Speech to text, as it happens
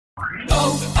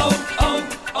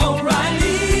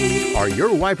O'Reilly. Are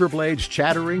your wiper blades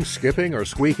chattering, skipping, or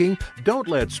squeaking? Don't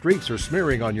let streaks or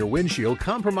smearing on your windshield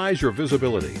compromise your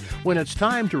visibility. When it's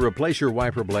time to replace your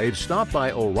wiper blades, stop by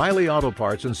O'Reilly Auto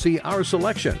Parts and see our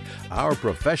selection. Our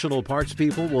professional parts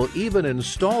people will even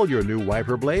install your new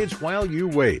wiper blades while you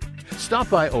wait. Stop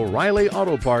by O'Reilly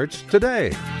Auto Parts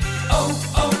today.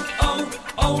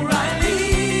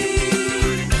 O'Reilly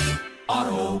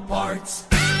Auto Parts.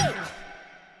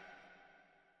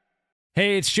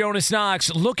 Hey, it's Jonas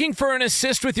Knox. Looking for an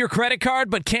assist with your credit card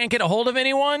but can't get a hold of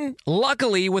anyone?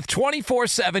 Luckily, with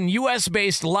 24/7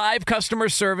 U.S.-based live customer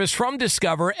service from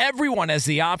Discover, everyone has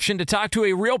the option to talk to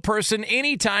a real person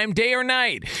anytime, day or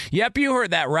night. Yep, you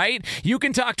heard that right. You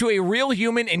can talk to a real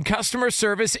human in customer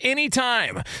service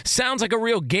anytime. Sounds like a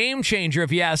real game changer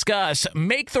if you ask us.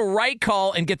 Make the right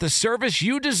call and get the service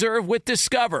you deserve with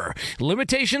Discover.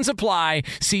 Limitations apply.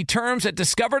 See terms at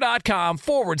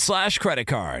discover.com/credit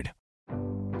card.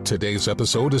 Today's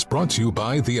episode is brought to you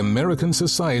by the American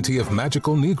Society of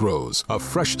Magical Negroes, a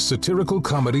fresh satirical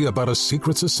comedy about a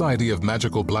secret society of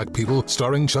magical black people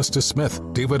starring Justice Smith,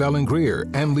 David Allen Greer,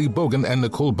 Ann Lee Bogan, and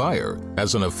Nicole Byer.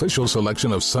 As an official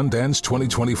selection of Sundance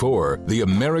 2024, the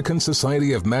American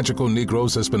Society of Magical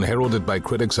Negroes has been heralded by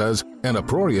critics as an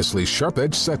uproariously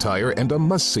sharp-edged satire and a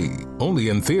must-see. Only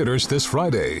in theaters this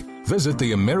Friday. Visit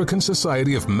the American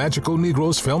Society of Magical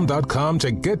Negroes Film.com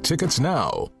to get tickets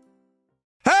now.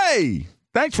 Hey,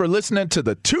 thanks for listening to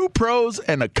the Two Pros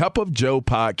and a Cup of Joe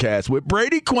podcast with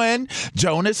Brady Quinn,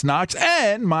 Jonas Knox,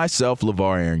 and myself,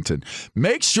 LaVar Arrington.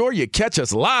 Make sure you catch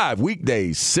us live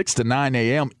weekdays 6 to 9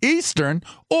 a.m. Eastern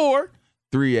or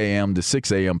 3 a.m. to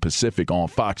 6 a.m. Pacific on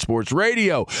Fox Sports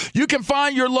Radio. You can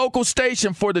find your local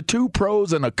station for the Two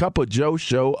Pros and a Cup of Joe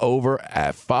show over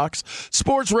at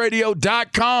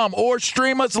foxsportsradio.com or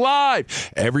stream us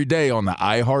live every day on the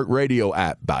iHeartRadio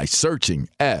app by searching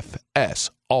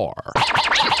FSR. Now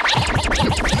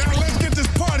let's get this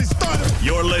party started.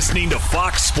 You're listening to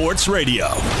Fox Sports Radio.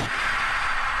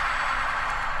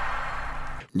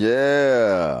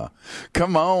 Yeah.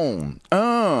 Come on.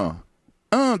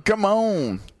 Come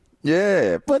on.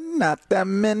 Yeah, but not that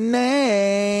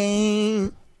many.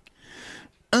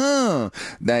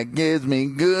 That gives me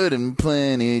good and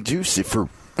plenty juicy fruit.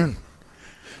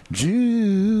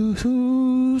 Juicy.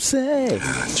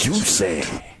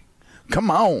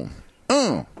 Come on.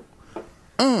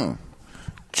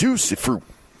 Juicy fruit.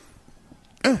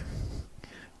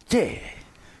 Yeah.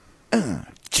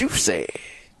 Juicy.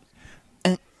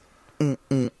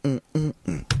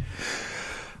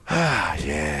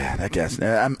 Yeah, that guy's.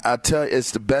 I tell you,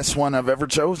 it's the best one I've ever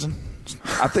chosen.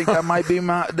 I think that might be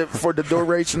for the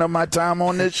duration of my time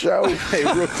on this show. Hey,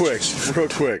 real quick.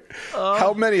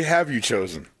 How many have you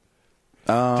chosen?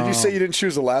 Did you say you didn't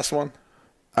choose the last one?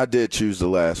 I did choose the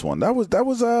last one. That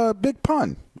was a Big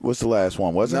Pun. Was the last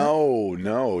one, wasn't it?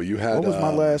 No, you had. What was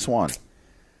my last one?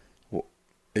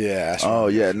 Yeah. Oh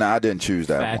yeah, no, I didn't choose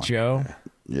that one. Fat Joe?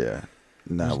 Yeah.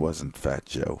 No, it wasn't Fat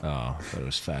Joe. Oh, I thought it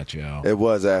was Fat Joe. It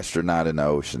was Astronaut in the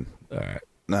Ocean. All right.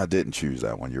 No, I didn't choose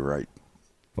that one. You're right.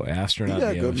 Boy, Astronaut in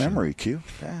the good Ocean. Memory, Q.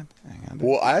 God,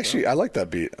 Well, I like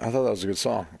that beat. I thought that was a good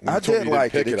song. I did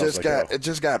like it. It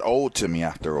just got old to me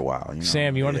after a while. You know?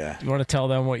 Sam, you want to tell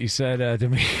them what you said to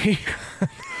me?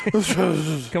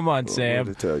 Come on, Sam. What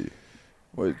did I tell you?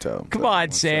 What did I tell them? Come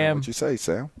on, Sam. What'd you say,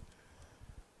 Sam?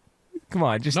 Come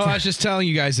on, No, I was just telling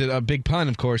you guys that Big Pun,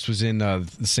 of course, was in the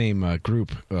same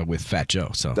group with Fat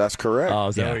Joe. So that's correct. Oh,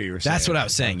 is that what you were saying? That's what I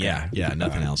was saying. Okay. Yeah,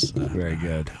 nothing else. Very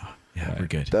good. Yeah, we're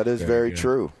good. That is very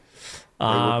true. They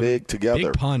were big together.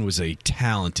 Big Pun was a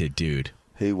talented dude.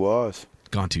 He was.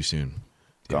 Gone too soon.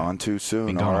 Gone too soon.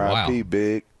 Been gone a while. R.I.P.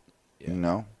 Big. Yeah. You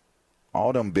know,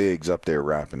 all them bigs up there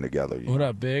rapping together. What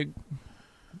up, Big?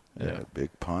 Yeah, Big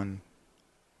Pun.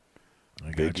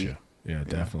 I got you. Yeah,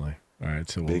 definitely. All right,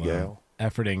 so Big we'll L.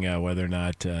 Efforting whether or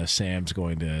not Sam's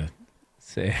going to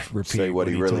repeat what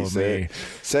he really told said. Me.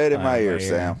 Say it in my ear,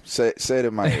 Sam. Say it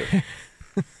in my ear.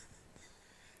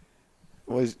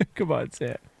 Come on,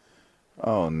 Sam.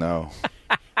 Oh no.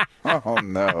 Oh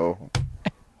no.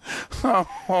 Oh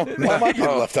no. Why am I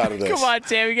getting left out of this? Come on,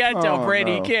 Sam. You got to tell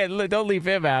Brady. You can't. Don't leave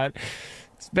him out.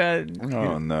 It's bad.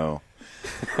 Oh no.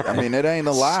 I mean, it ain't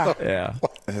a lie. Yeah.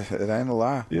 It ain't a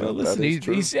lie. You know, listen,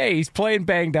 he's playing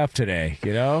banged up today,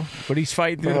 you know, but he's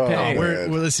fighting through the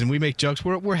pain. Listen, we make jokes.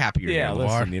 We're happier. Yeah,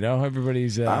 listen, you know,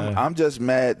 everybody's. I'm just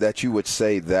mad that you would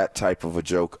say that type of a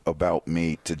joke about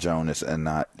me to Jonas and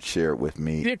not share it with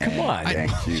me. Yeah, come on,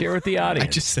 share it with the audience.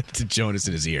 I just said it to Jonas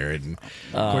in his ear, and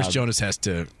of course Jonas has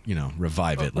to,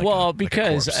 revive it.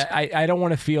 Because I don't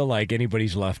want to feel like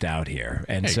anybody's left out here,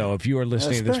 and so if you are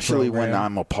listening, especially to this program, when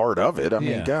I'm a part of it, I mean,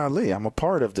 mean, golly, I'm a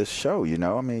part of this show, you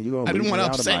know. I mean, you're going to I didn't want to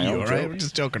upset you, all right? joke. We're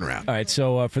just joking around. All right,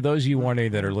 so for those of you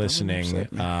wondering that are listening,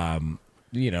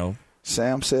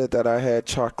 Sam said that I had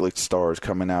chocolate stars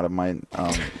coming out of my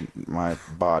my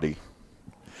body.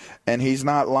 And he's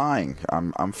not lying.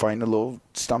 I'm fighting a little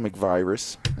stomach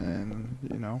virus,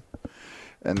 and,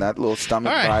 and that little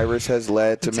stomach virus has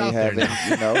led to me having,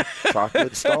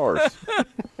 chocolate stars.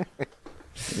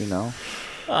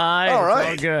 All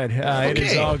right. It's all good. It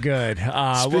is all good.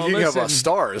 Speaking of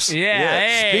stars.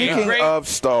 Speaking of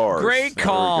stars. Great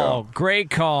call. Great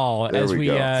call. There we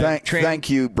go. Thank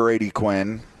you, Brady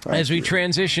Quinn. As we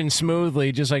transition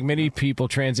smoothly, just like many people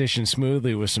transition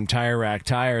smoothly with some Tire Rack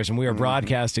tires, and we are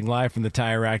broadcasting live from the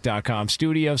TireRack.com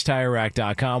studios.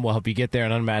 TireRack.com will help you get there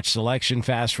an unmatched selection,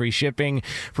 fast, free shipping,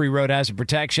 free road hazard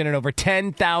protection, and over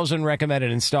 10,000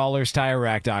 recommended installers.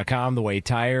 TireRack.com, the way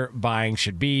tire buying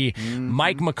should be.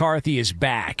 Mike McCarthy is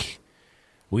back.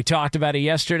 We talked about it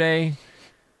yesterday.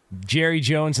 Jerry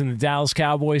Jones and the Dallas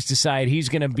Cowboys decide he's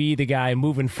going to be the guy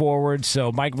moving forward. So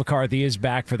Mike McCarthy is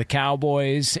back for the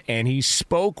Cowboys, and he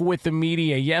spoke with the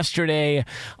media yesterday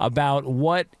about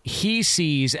what he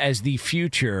sees as the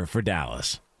future for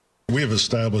Dallas. We have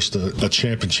established a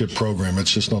championship program.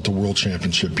 It's just not the world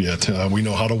championship yet. We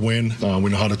know how to win.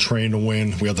 We know how to train to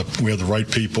win. We have the right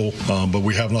people, but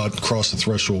we have not crossed the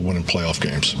threshold of winning playoff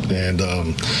games. And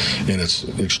it's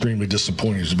extremely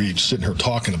disappointing to be sitting here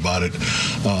talking about it.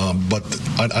 But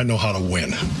I know how to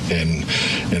win,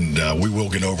 and we will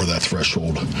get over that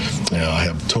threshold. I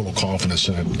have total confidence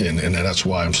in it, and that's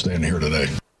why I'm standing here today.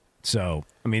 So,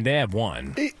 I mean, they have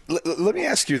won. Hey, let me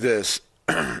ask you this.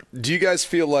 Do you guys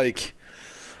feel like,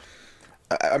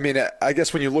 I mean, I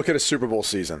guess when you look at a Super Bowl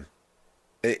season,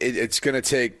 it's going to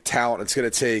take talent, it's going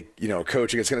to take,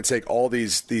 coaching, it's going to take all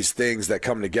these things that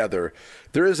come together.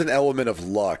 There is an element of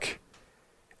luck.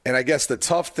 And I guess the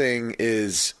tough thing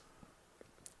is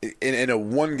in a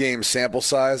one-game sample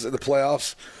size of the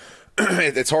playoffs,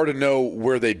 it's hard to know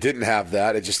where they didn't have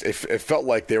that. It felt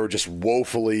like they were just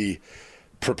woefully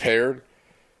prepared.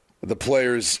 The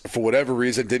players, for whatever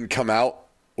reason, didn't come out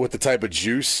with the type of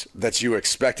juice that you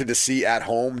expected to see at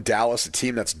home. Dallas, a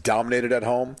team that's dominated at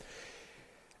home.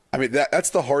 I mean,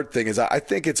 that's the hard thing is I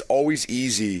think it's always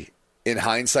easy in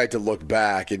hindsight to look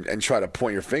back and try to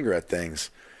point your finger at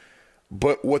things.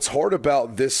 But what's hard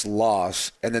about this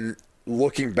loss and then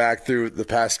looking back through the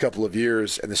past couple of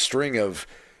years and the string of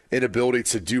inability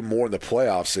to do more in the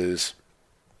playoffs is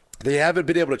they haven't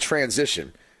been able to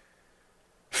transition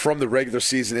from the regular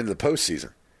season into the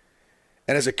postseason.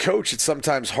 And as a coach, it's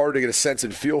sometimes hard to get a sense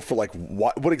and feel for like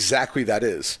what exactly that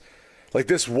is. Like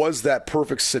this was that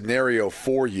perfect scenario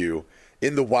for you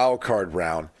in the wild card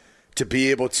round to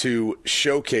be able to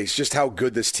showcase just how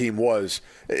good this team was,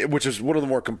 which is one of the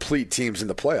more complete teams in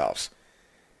the playoffs.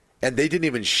 And they didn't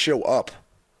even show up.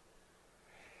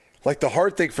 Like the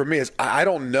hard thing for me is I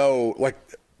don't know, like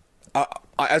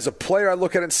as a player, I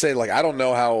look at it and say, like, I don't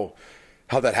know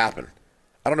how that happened.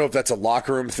 I don't know if that's a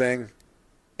locker room thing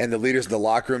and the leaders in the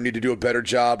locker room need to do a better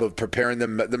job of preparing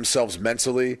themselves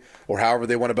mentally or however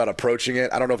they went about approaching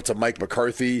it. I don't know if it's a Mike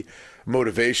McCarthy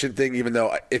motivation thing, even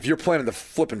though if you're playing in the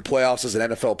flipping playoffs as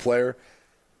an NFL player,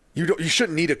 you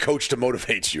shouldn't need a coach to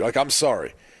motivate you. Like, I'm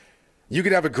sorry. You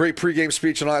can have a great pregame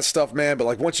speech and all that stuff, man, but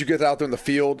like once you get out there in the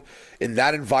field in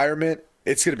that environment,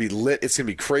 it's going to be lit. It's going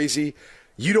to be crazy.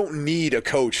 You don't need a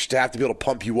coach to have to be able to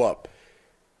pump you up.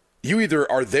 You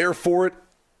either are there for it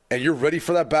and you're ready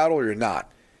for that battle or you're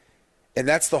not. And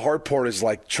that's the hard part is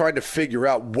like trying to figure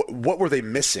out what were they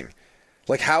missing?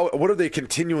 Like what are they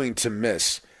continuing to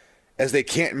miss as they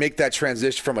can't make that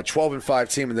transition from a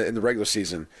 12-5 team in the regular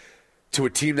season to a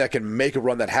team that can make a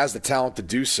run that has the talent to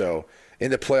do so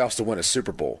in the playoffs to win a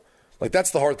Super Bowl? Like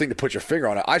that's the hard thing to put your finger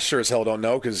on. I sure as hell don't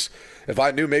know because if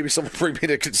I knew, maybe someone would bring me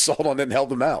to consult on it and help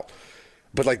them out.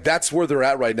 But like that's where they're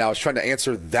at right now is trying to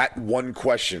answer that one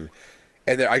question.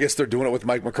 And I guess they're doing it with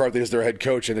Mike McCarthy as their head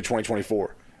coach into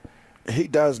 2024. He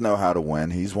does know how to win.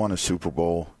 He's won a Super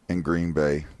Bowl in Green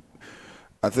Bay.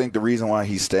 I think the reason why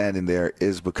he's standing there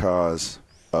is because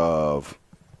of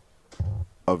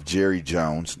Jerry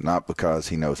Jones, not because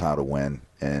he knows how to win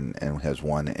and has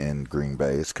won in Green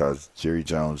Bay. It's because Jerry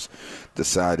Jones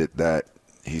decided that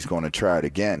he's going to try it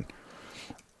again.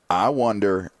 I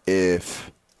wonder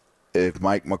if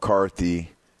Mike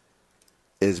McCarthy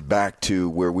is back to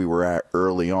where we were at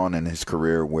early on in his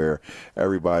career where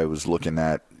everybody was looking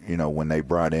at, when they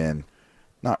brought in,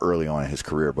 not early on in his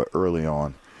career, but early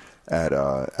on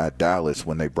at Dallas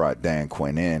when they brought Dan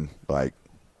Quinn in, like,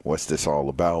 what's this all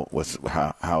about?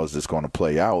 How is this going to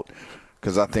play out?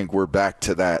 Because I think we're back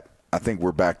to that. I think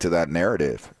we're back to that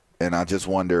narrative. And I just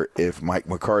wonder if Mike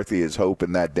McCarthy is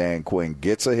hoping that Dan Quinn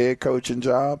gets a head coaching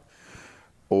job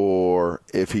or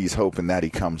if he's hoping that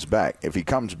he comes back. If he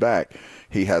comes back,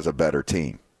 he has a better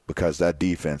team because that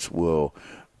defense will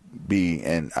be,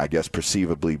 and I guess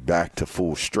perceivably, back to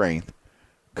full strength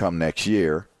come next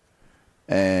year.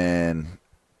 And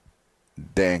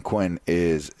Dan Quinn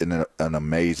is an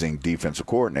amazing defensive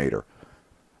coordinator.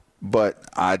 But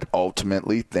I'd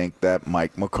ultimately think that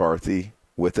Mike McCarthy,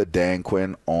 with a Dan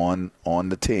Quinn on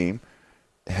the team,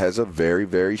 has a very,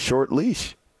 very short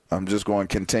leash. I'm just going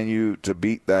to continue to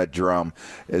beat that drum.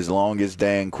 As long as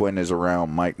Dan Quinn is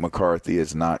around, Mike McCarthy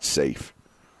is not safe.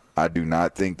 I do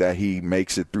not think that he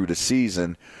makes it through the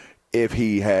season if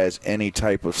he has any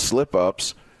type of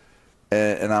slip-ups.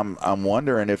 And I'm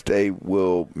wondering if they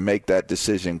will make that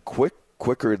decision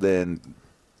quicker than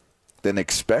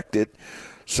expected,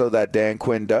 so that Dan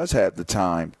Quinn does have the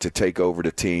time to take over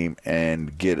the team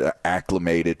and get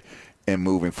acclimated and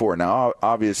moving forward. Now,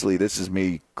 obviously, this is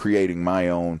me creating my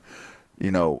own,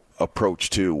 approach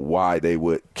to why they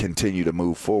would continue to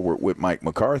move forward with Mike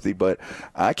McCarthy, but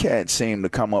I can't seem to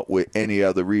come up with any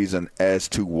other reason as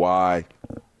to why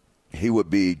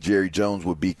Jerry Jones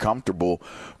would be comfortable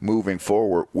moving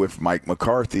forward with Mike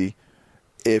McCarthy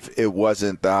if it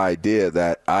wasn't the idea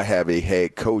that I have a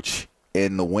head coach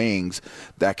in the wings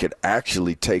that could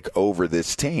actually take over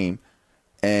this team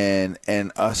and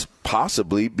us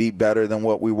possibly be better than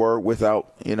what we were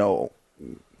without,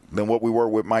 than what we were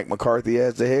with Mike McCarthy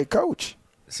as the head coach.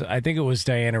 So I think it was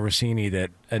Diana Rossini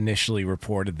that initially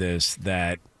reported this,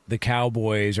 that the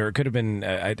Cowboys, or it could have been,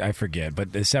 I forget,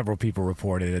 but several people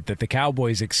reported it, that the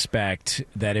Cowboys expect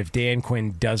that if Dan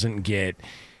Quinn doesn't get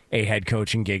a head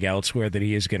coaching gig elsewhere, that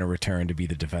he is going to return to be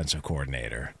the defensive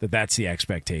coordinator. That's the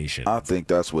expectation. I think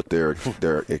that's what they're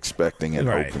expecting and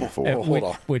hoping for. Hold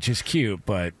on. Which is cute,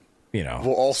 but,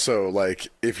 Well, also,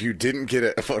 if you didn't get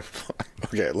it...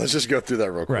 Okay, let's just go through that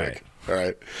real quick. Right. All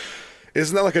right.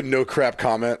 Isn't that like a no-crap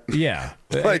comment? Yeah.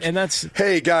 And that's...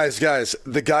 Hey, guys,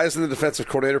 the guy's in the defensive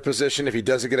coordinator position. If he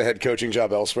doesn't get a head coaching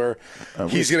job elsewhere,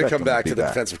 he's going to come back to the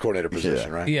defensive coordinator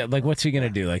position, right? Yeah, what's he going to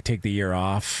do? Take the year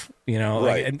off?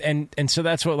 Right. And so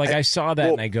that's what, I saw that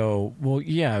and I go, well,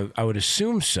 yeah, I would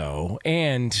assume so.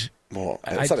 And... Well,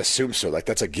 it's not assume so.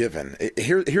 That's a given.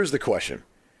 Here's the question.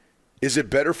 Is it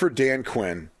better for Dan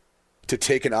Quinn to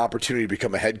take an opportunity to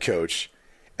become a head coach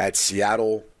at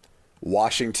Seattle,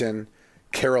 Washington,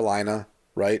 Carolina,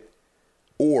 right?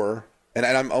 Or, and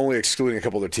I'm only excluding a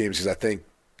couple other teams because I think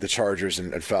the Chargers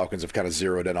and Falcons have kind of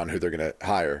zeroed in on who they're going to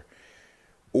hire.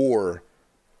 Or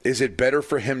is it better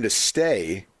for him to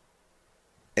stay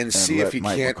and see if he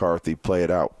Mike can't McCarthy play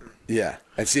it out? Yeah,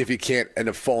 and see if he can't end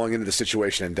up falling into the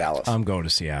situation in Dallas. I'm going to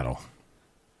Seattle.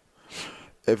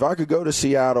 If I could go to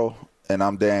Seattle and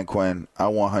I'm Dan Quinn, I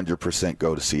 100%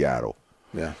 go to Seattle.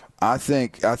 Yeah. I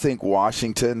think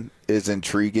Washington is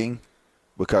intriguing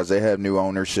because they have new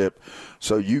ownership.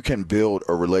 So you can build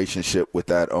a relationship with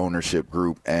that ownership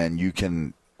group and you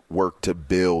can work to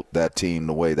build that team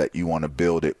the way that you want to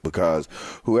build it, because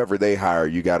whoever they hire,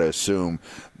 you got to assume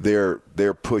they're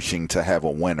pushing to have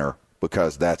a winner,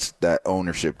 because that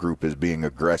ownership group is being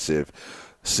aggressive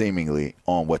seemingly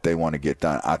on what they want to get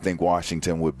done. I think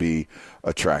Washington would be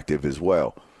attractive as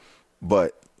well.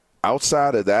 But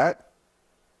outside of that,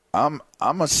 I'm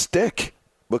a stick,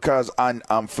 because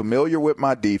I'm familiar with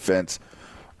my defense.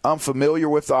 I'm familiar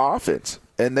with the offense.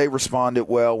 And they responded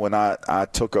well when I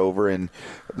took over in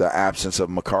the absence of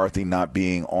McCarthy not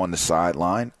being on the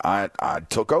sideline. I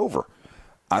took over.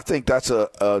 I think that's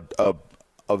a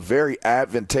very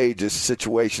advantageous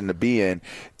situation to be in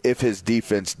if his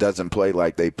defense doesn't play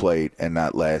like they played in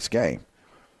that last game.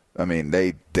 I mean,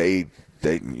 they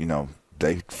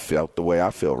felt the way I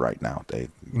feel right now. They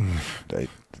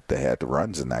had the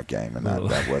runs in that game, and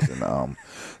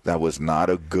that was not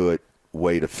a good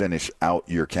way to finish out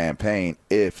your campaign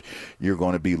if you're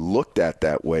going to be looked at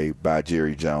that way by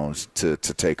Jerry Jones to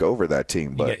take over that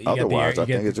team. But otherwise, I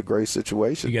think it's a great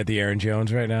situation. You got the Aaron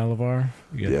Jones right now, LaVar?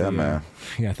 Man.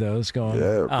 You got those going?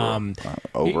 Yeah,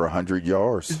 over 100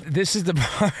 yards. This is the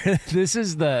part. This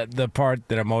is the part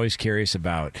that I'm always curious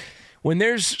about. When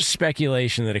there's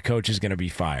speculation that a coach is going to be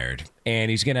fired and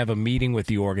he's going to have a meeting with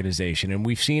the organization, and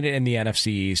we've seen it in the NFC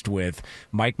East with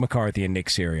Mike McCarthy and Nick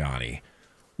Sirianni,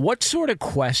 what sort of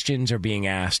questions are being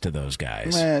asked to those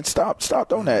guys? Man, stop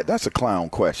on that. That's a clown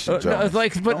question, Jones.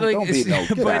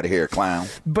 Get out of here, clown.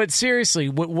 But seriously,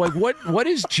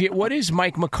 what does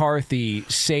Mike McCarthy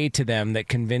say to them that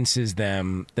convinces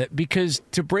them that? Because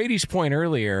to Brady's point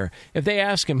earlier, if they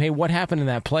ask him, "Hey, what happened in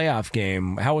that playoff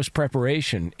game? How was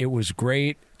preparation?" It was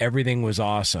great. Everything was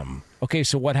awesome. Okay,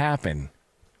 so what happened?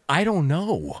 I don't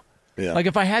know. Yeah. Like,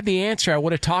 if I had the answer, I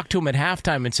would have talked to him at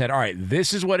halftime and said, all right,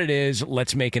 this is what it is.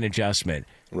 Let's make an adjustment.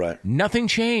 Right. Nothing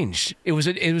changed. It was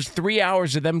 3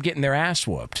 hours of them getting their ass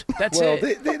whooped. That's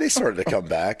it. They started to come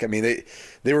back. I mean,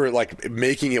 they were like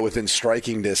making it within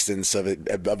striking distance of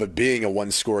it being a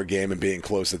one-score game and being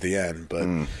close at the end.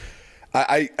 But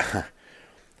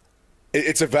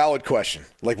it's a valid question,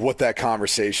 like what that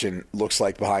conversation looks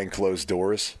like behind closed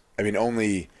doors. I mean,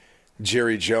 only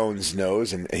Jerry Jones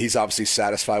knows, and he's obviously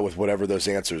satisfied with whatever those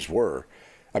answers were.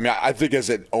 I mean, I think as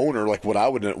an owner, like what I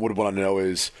would want to know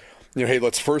is, hey,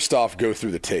 let's first off go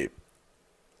through the tape.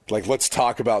 Like, let's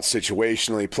talk about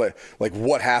situationally play. Like,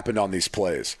 what happened on these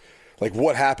plays? Like,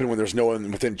 what happened when there's no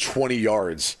one within 20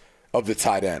 yards of the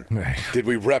tight end? Right. Did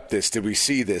we rep this? Did we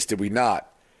see this? Did we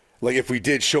not? Like, if we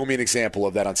did, show me an example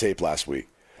of that on tape last week.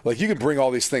 Like, you can bring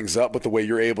all these things up, but the way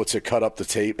you're able to cut up the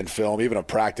tape and film, even on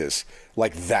practice,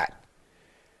 like that.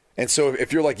 And so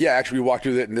if you're like, yeah, actually we walked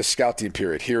through it in this scout team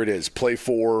period. Here it is, play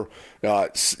 4,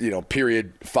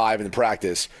 period 5 in the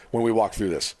practice when we walk through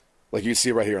this. Like, you can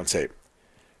see it right here on tape.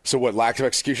 So what, lack of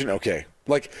execution? Okay.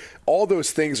 Like, all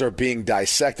those things are being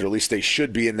dissected, or at least they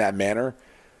should be in that manner,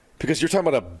 because you're talking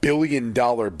about $1 billion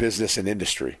business and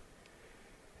industry.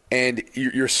 And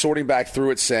you're sorting back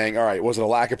through it saying, all right, was it a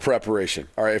lack of preparation?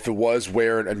 All right, if it was,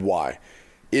 where and why?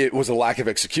 It was a lack of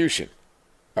execution.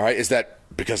 All right, is that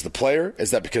because of the player?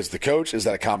 Is that because of the coach? Is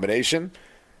that a combination?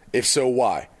 If so,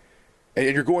 why?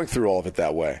 And you're going through all of it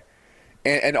that way.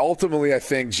 And ultimately, I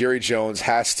think Jerry Jones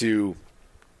has to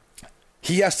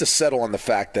settle on the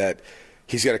fact that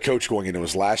he's got a coach going into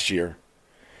his last year.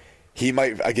 He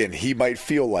might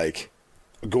feel like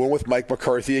going with Mike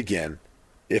McCarthy again,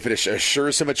 if it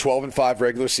assures him a 12-5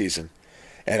 regular season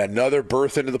and another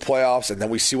berth into the playoffs, and then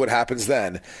we see what happens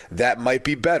then, that might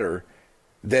be better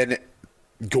than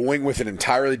going with an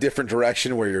entirely different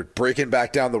direction where you're breaking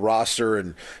back down the roster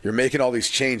and you're making all these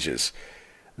changes.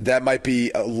 That might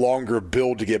be a longer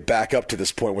build to get back up to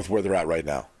this point with where they're at right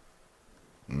now.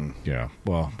 Yeah,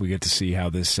 well, we get to see how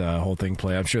this whole thing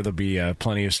plays. I'm sure there'll be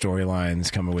plenty of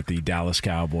storylines coming with the Dallas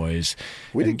Cowboys.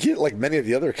 We didn't get like many of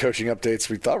the other coaching updates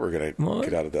we thought we were going to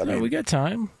get out of that. No, we got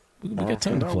time. We got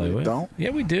time to play with. Don't.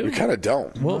 Yeah, we do. We kind of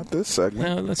don't. Well, not this segment.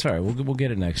 No, that's all right. We'll get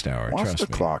it next hour. Watch Trust the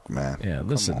me. clock, man. Yeah,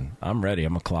 listen, I'm ready.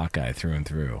 I'm a clock guy through and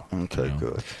through. Okay,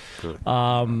 good.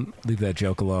 Leave that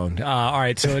joke alone. All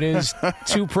right, so it is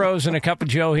 2 pros and a cup of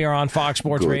Joe here on Fox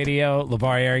Sports Radio.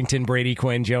 LaVar Arrington, Brady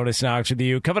Quinn, Jonas Knox with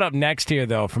you. Coming up next here,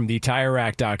 though, from the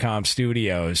TireRack.com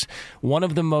studios, one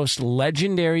of the most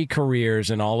legendary careers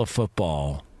in all of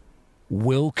football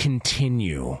will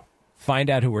continue. Find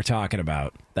out who we're talking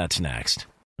about. That's next.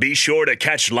 Be sure to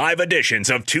catch live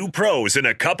editions of 2 Pros and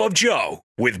a Cup of Joe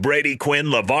with Brady Quinn,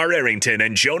 LaVar Arrington,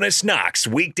 and Jonas Knox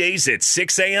weekdays at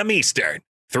 6 a.m. Eastern,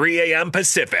 3 a.m.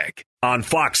 Pacific on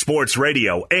Fox Sports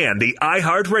Radio and the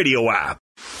iHeartRadio app.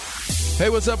 Hey,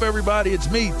 what's up, everybody?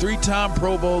 It's me, 3-time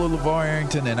Pro Bowler LaVar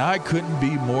Arrington, and I couldn't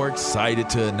be more excited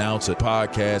to announce a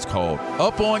podcast called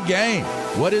Up On Game.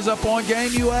 What is Up On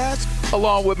Game, you ask?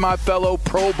 Along with my fellow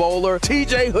Pro Bowler,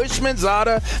 TJ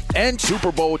Hushmanzada, and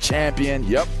Super Bowl champion,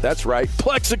 yep, that's right,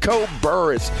 Plexico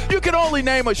Burress. You can only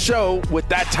name a show with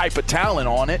that type of talent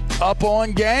on it. Up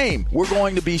On Game. We're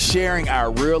going to be sharing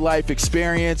our real-life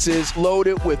experiences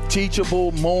loaded with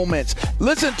teachable moments.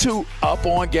 Listen to Up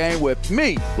On Game with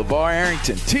me, LaVar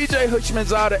Arrington, TJ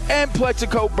Hushmanzada, and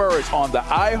Plexico Burress on the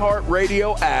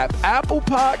iHeartRadio app, Apple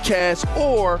Podcasts,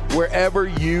 or wherever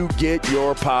you get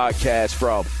your podcasts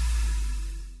from.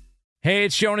 Hey,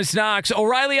 it's Jonas Knox.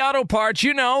 O'Reilly Auto Parts,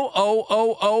 you know,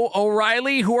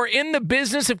 O'Reilly, who are in the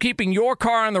business of keeping your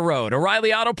car on the road.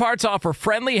 O'Reilly Auto Parts offer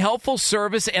friendly, helpful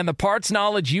service and the parts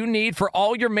knowledge you need for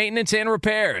all your maintenance and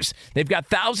repairs. They've got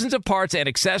thousands of parts and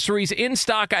accessories in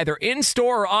stock, either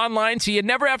in-store or online, so you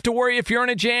never have to worry if you're in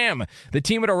a jam. The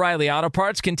team at O'Reilly Auto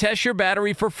Parts can test your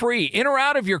battery for free, in or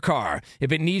out of your car.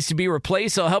 If it needs to be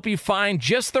replaced, they'll help you find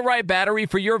just the right battery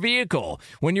for your vehicle.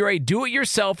 When you're a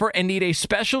do-it-yourselfer and need a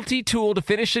specialty tool to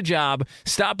finish the job,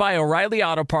 stop by O'Reilly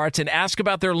Auto Parts and ask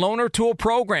about their loaner tool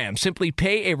program. Simply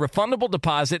pay a refundable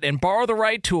deposit and borrow the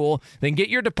right tool, then get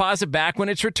your deposit back when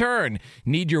it's returned.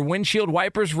 Need your windshield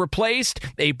wipers replaced,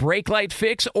 a brake light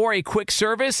fix, or a quick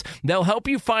service? They'll help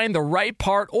you find the right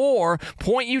part or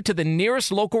point you to the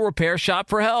nearest local repair shop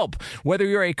for help. Whether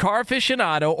you're a car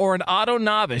aficionado or an auto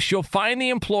novice, you'll find the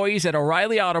employees at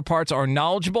O'Reilly Auto Parts are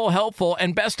knowledgeable, helpful,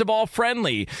 and best of all,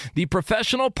 friendly. The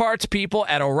professional parts people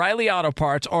at O'Reilly O'Reilly Auto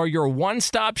Parts are your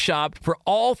one-stop shop for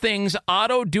all things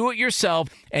auto do-it-yourself,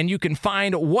 and you can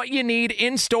find what you need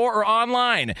in-store or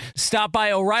online. Stop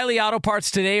by O'Reilly Auto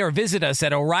Parts today or visit us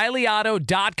at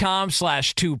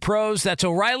O'ReillyAuto.com/2pros. That's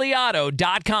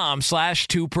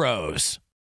O'ReillyAuto.com/2pros.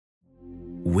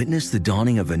 Witness the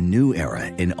dawning of a new era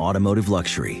in automotive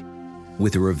luxury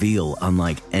with a reveal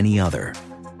unlike any other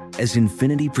as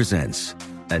Infiniti presents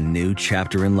a new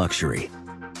chapter in luxury,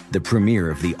 the premiere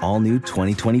of the all-new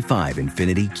 2025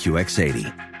 Infiniti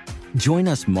QX80. Join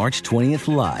us March 20th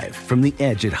live from the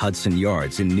Edge at Hudson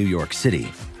Yards in New York City,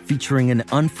 featuring an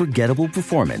unforgettable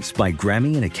performance by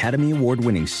Grammy and Academy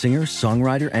Award-winning singer,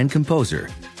 songwriter, and composer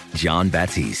Jon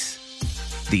Batiste.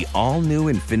 The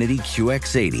all-new Infiniti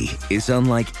QX80 is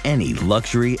unlike any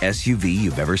luxury SUV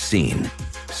you've ever seen.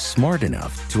 Smart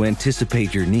enough to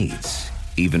anticipate your needs,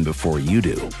 even before you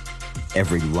do.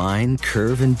 Every line,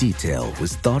 curve, and detail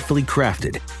was thoughtfully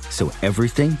crafted, so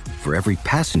everything for every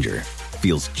passenger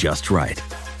feels just right.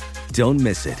 Don't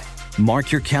miss it.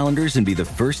 Mark your calendars and be the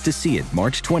first to see it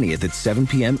March 20th at 7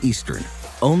 p.m. Eastern,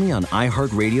 only on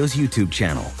iHeartRadio's YouTube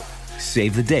channel.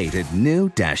 Save the date at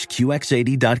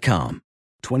new-QX80.com.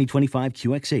 2025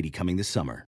 QX80 coming this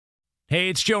summer. Hey,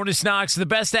 it's Jonas Knox. The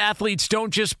best athletes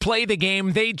don't just play the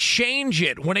game, they change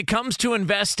it. When it comes to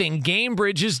investing,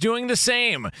 GameBridge is doing the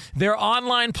same. Their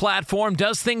online platform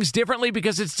does things differently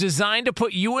because it's designed to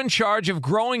put you in charge of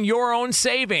growing your own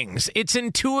savings. It's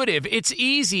intuitive, it's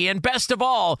easy, and best of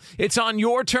all, it's on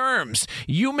your terms.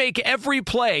 You make every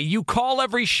play, you call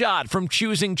every shot, from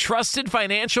choosing trusted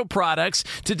financial products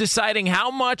to deciding how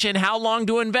much and how long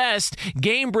to invest.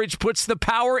 GameBridge puts the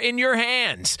power in your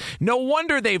hands. No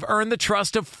wonder they've earned the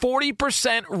trust of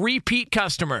 40% repeat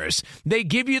customers. They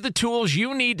give you the tools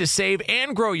you need to save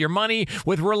and grow your money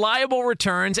with reliable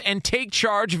returns and take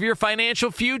charge of your financial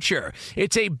future.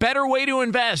 It's a better way to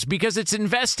invest because it's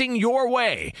investing your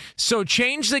way. So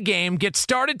change the game. Get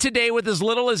started today with as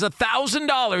little as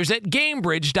 $1,000 at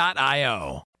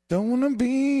GameBridge.io. Don't want to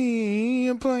be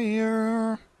a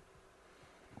player.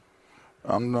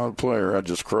 I'm not a player. I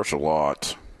just crush a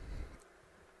lot.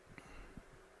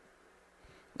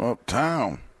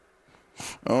 Uptown,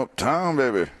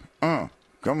 baby.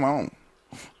 Come on.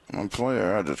 I'm a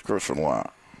player. I just crush a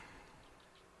lot.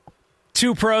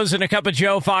 Two pros and a cup of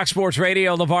Joe, Fox Sports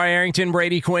Radio. LaVar Arrington,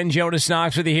 Brady Quinn, Jonas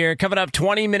Knox with you here. Coming up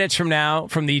 20 minutes from now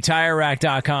from the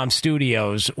TireRack.com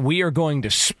studios, we are going to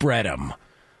spread them.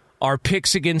 Our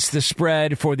picks against the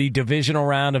spread for the divisional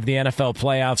round of the NFL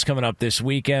playoffs coming up this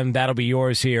weekend. That'll be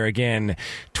yours here again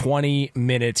 20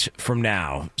 minutes from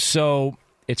now. So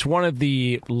it's one of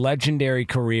the legendary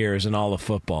careers in all of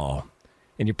football.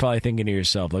 And you're probably thinking to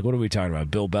yourself, like, what are we talking about?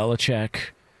 Bill Belichick?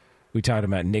 We talking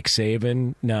about Nick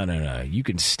Saban? No. You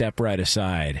can step right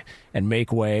aside and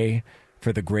make way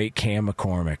for the great Cam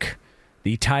McCormick,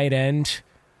 the tight end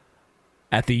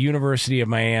at the University of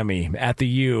Miami, at the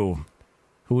U,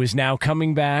 who is now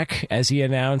coming back, as he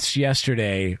announced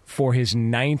yesterday, for his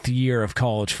 9th year of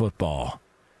college football.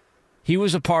 He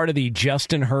was a part of the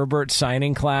Justin Herbert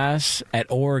signing class at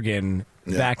Oregon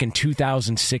back in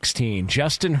 2016.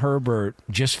 Justin Herbert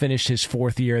just finished his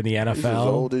 4th year in the NFL. He's as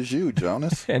old as you,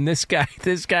 Jonas. And this guy,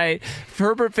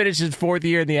 Herbert finished his 4th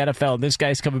year in the NFL, and this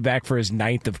guy's coming back for his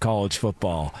 9th of college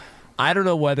football. I don't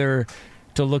know whether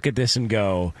to look at this and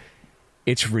go,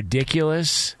 it's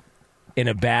ridiculous in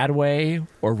a bad way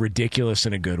or ridiculous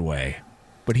in a good way.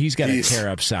 But he's got to tear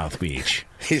up South Beach.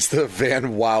 He's the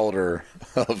Van Wilder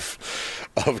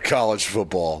of college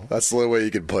football. That's the only way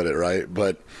you can put it, right?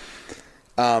 But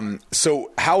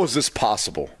so how is this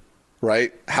possible,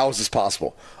 right? How is this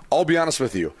possible? I'll be honest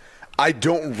with you. I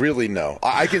don't really know.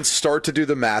 I can start to do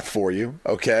the math for you,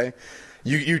 okay?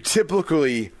 You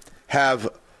typically have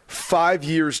 5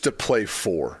 years to play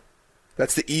 4.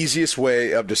 That's the easiest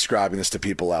way of describing this to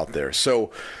people out there.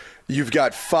 So you've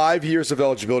got 5 years of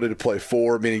eligibility to play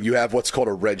 4, meaning you have what's called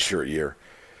a redshirt year.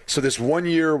 So this 1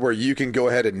 year where you can go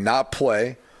ahead and not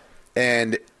play,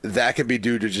 and that can be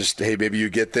due to just, hey, maybe you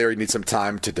get there, you need some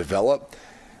time to develop,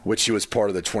 which he was part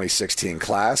of the 2016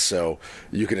 class. So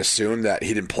you can assume that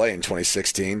he didn't play in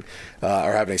 2016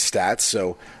 or have any stats.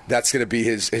 So that's going to be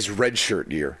his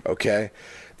redshirt year, okay?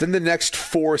 Then the next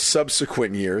 4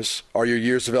 subsequent years are your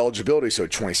years of eligibility. So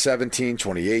 2017,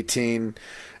 2018,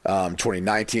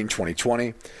 2019,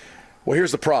 2020. Well,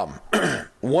 here's the problem.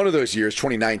 One of those years,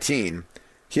 2019,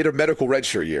 he had a medical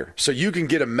redshirt year. So you can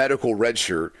get a medical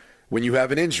redshirt when you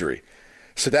have an injury.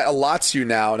 So that allots you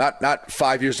now, not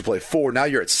 5 years to play 4. Now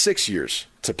you're at 6 years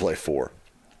to play 4.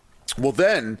 Well,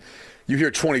 then you hear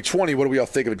 2020. What do we all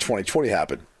think of in 2020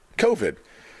 happened? COVID.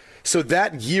 So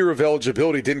that year of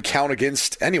eligibility didn't count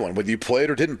against anyone, whether you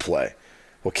played or didn't play.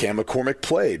 Well, Cam McCormick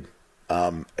played.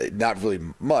 Not really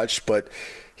much, but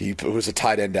he was a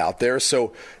tight end out there.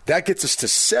 So that gets us to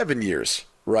 7 years,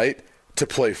 right, to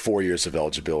play 4 years of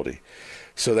eligibility.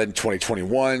 So then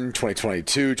 2021,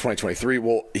 2022, 2023.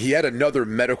 Well, he had another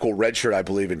medical redshirt, I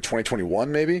believe, in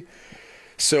 2021 maybe.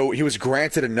 So he was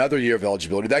granted another year of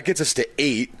eligibility. That gets us to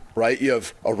 8, right? You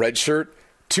have a redshirt,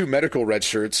 2 medical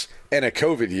redshirts, and a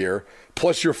COVID year,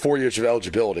 plus your 4 years of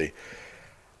eligibility.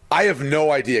 I have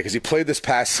no idea because he played this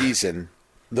past season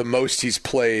the most he's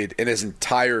played in his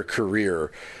entire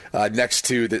career next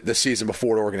to the season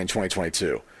before at Oregon in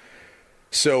 2022.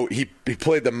 So he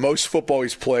played the most football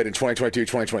he's played in 2022,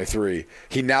 2023.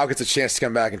 He now gets a chance to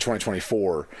come back in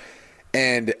 2024.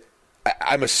 And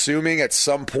I'm assuming at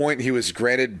some point he was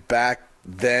granted back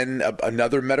then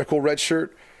another medical red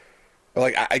shirt.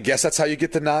 Like, I guess that's how you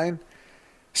get the 9.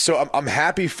 So I'm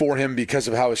happy for him because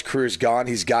of how his career's gone.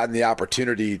 He's gotten the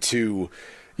opportunity to,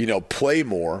 play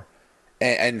more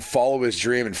and follow his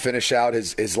dream and finish out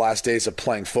his last days of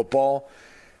playing football.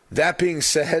 That being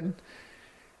said,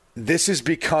 this is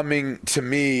becoming, to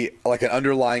me, like an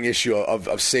underlying issue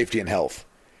of safety and health.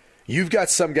 You've got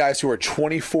some guys who are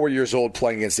 24 years old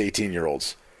playing against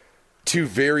 18-year-olds. 2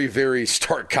 very, very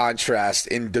stark contrasts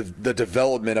in the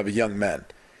development of young men.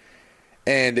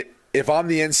 And if I'm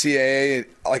the NCAA,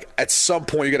 like at some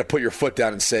point you got to put your foot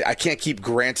down and say, I can't keep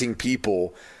granting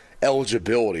people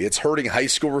eligibility. It's hurting high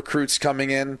school recruits coming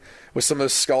in with some of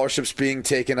those scholarships being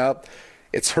taken up.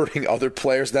 It's hurting other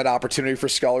players that opportunity for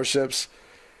scholarships.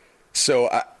 So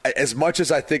as much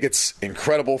as I think it's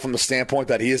incredible from the standpoint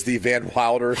that he is the Van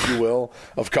Wilder, if you will,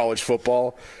 of college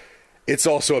football, it's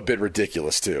also a bit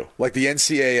ridiculous too. Like the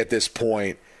NCAA at this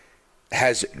point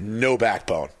has no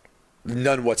backbone,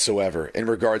 none whatsoever in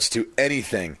regards to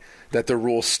anything that the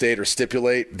rules state or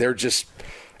stipulate. They're just,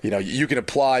 you can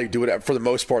apply, do whatever. For the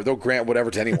most part, they'll grant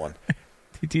whatever to anyone.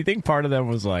 Do you think part of them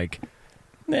was like,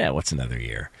 what's another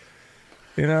year?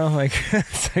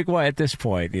 It's like, why at this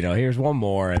point, here's one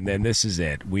more, and then this is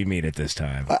it. We meet at this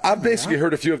time. I've basically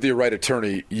heard if you have the right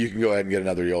attorney, you can go ahead and get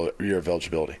another year of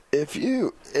eligibility. If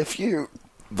you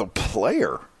the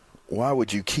player, why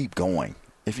would you keep going?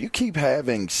 If you keep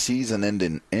having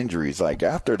season-ending injuries, like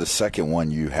after the second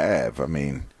one you have,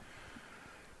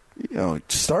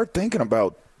 start thinking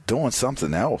about doing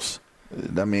something else.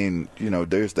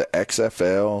 There's the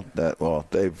XFL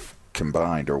they've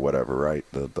combined or whatever, right?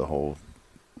 The whole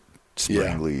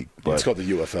spring league. But it's called the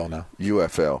UFL now.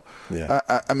 UFL. Yeah.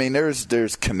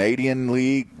 There's Canadian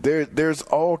league. There's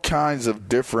all kinds of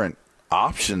different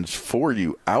options for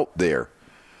you out there,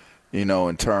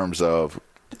 in terms of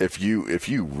if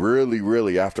you really,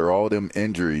 really, after all them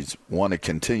injuries, want to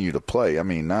continue to play.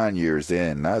 9 years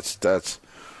in, that's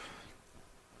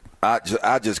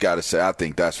I just got to say, I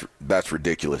think that's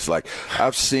ridiculous. Like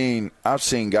I've seen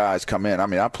guys come in.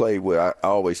 I played with. I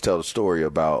always tell the story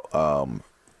about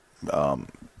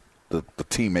the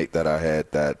teammate that I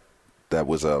had that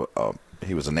was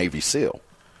he was a Navy SEAL,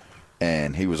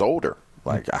 and he was older.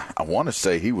 Like I want to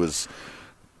say he was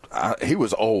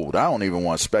old. I don't even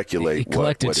want to speculate. He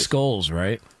collected skulls,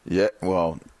 right? Yeah.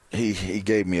 Well. He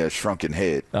gave me a shrunken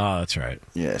head. Oh, that's right.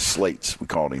 Yeah, Slates. We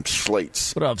called him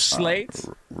Slates. What up, Slates?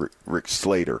 Rick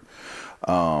Slater.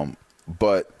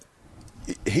 But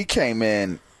he came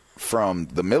in from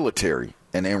the military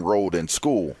and enrolled in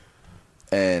school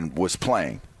and was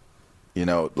playing.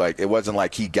 It wasn't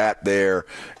like he got there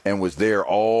and was there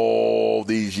all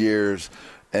these years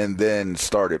and then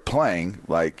started playing.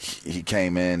 Like he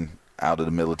came in out of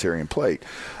the military and played.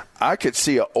 I could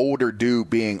see an older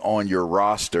dude being on your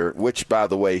roster, which, by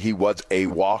the way, he was a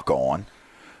walk-on.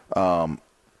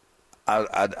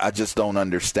 I just don't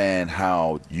understand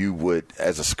how you would,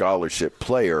 as a scholarship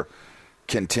player,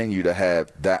 continue to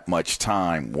have that much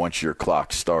time once your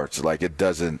clock starts. Like, it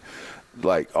doesn't,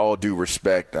 like, all due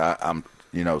respect, I'm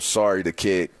sorry the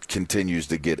kid continues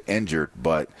to get injured,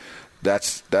 but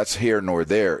that's here nor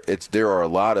there. There are a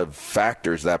lot of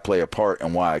factors that play a part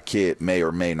in why a kid may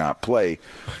or may not play,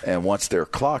 and once their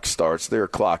clock starts, their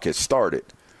clock has started.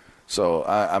 So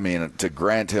to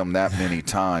grant him that many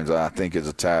times, I think is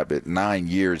a tad bit. 9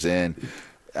 years in,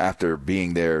 after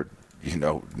being there,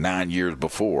 9 years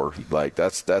before, like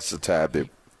that's a tad bit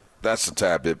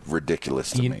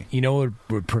ridiculous to me. What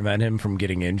would prevent him from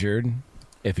getting injured?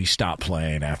 If he stopped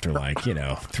playing after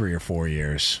 3 or 4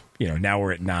 years. Now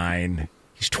we're at 9.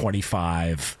 He's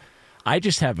 25. I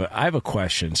have a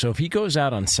question. So if he goes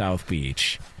out on South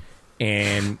Beach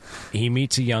and he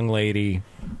meets a young lady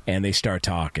and they start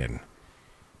talking,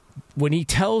 when he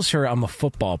tells her I'm a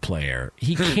football player,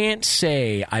 he can't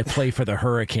say I play for the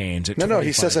Hurricanes at 25 No,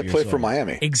 he says I play for old.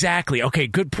 Miami. Exactly. Okay,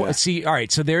 good point. Yeah. See, all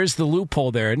right, so there's the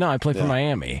loophole there. No, I play for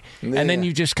Miami. Yeah. And then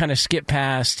you just kind of skip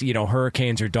past,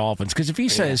 Hurricanes or Dolphins. Because if he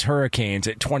says Hurricanes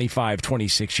at 25,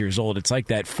 26 years old, it's like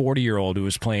that 40-year-old who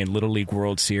was playing Little League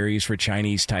World Series for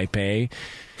Chinese Taipei.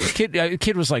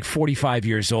 Kid was like 45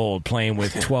 years old playing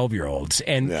with 12-year-olds.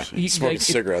 And smoking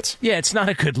cigarettes. Yeah, it's not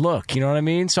a good look. You know what I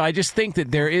mean? So I just think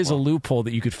that there is a loophole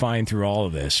that you could find through all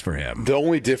of this for him. The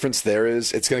only difference there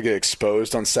is it's going to get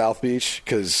exposed on South Beach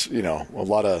because, a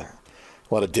lot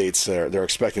of dates there, they're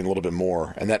expecting a little bit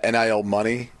more. And that NIL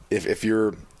money, if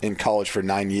you're in college for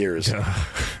 9 years,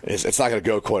 it's not going to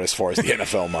go quite as far as the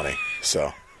NFL money.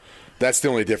 So that's the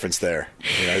only difference there.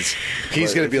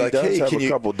 He's going to be like, hey, can you...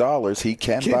 a couple dollars, he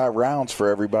can buy rounds for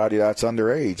everybody that's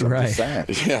underage. I'm just saying.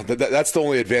 Yeah, that's the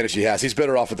only advantage he has. He's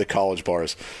better off at the college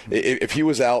bars. If he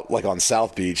was out like on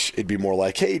South Beach, it'd be more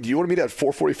like, hey, do you want to meet at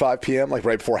 4:45 p.m., like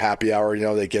right before happy hour?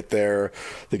 They get there.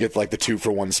 They get like the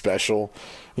 2-for-1 special.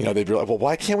 They'd be like, well,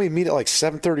 why can't we meet at like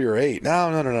 7:30 or 8?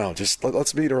 No. Just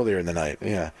let's meet earlier in the night.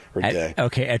 Yeah, or day.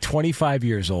 Okay, at 25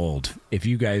 years old, if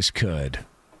you guys could,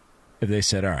 if they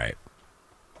said, all right,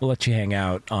 we'll let you hang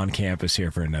out on campus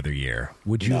here for another year,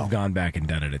 would you have gone back and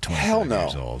done it at 25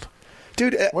 years old?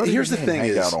 Dude, here's the thing: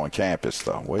 hang out on campus,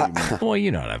 though. What do you mean? Well,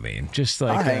 you know what I mean. Just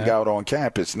like I hang out on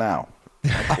campus now.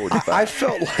 I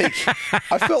felt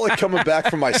like coming back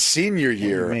from my senior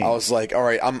year. I was like, all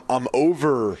right, I'm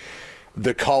over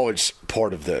the college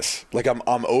part of this. Like I'm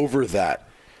over that.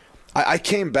 I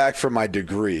came back for my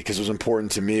degree because it was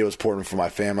important to me. It was important for my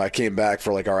family. I came back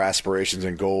for like our aspirations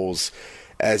and goals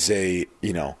as a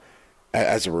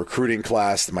recruiting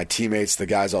class, my teammates, the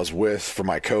guys I was with, for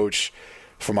my coach,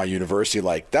 for my university.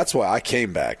 Like that's why I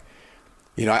came back.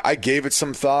 I gave it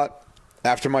some thought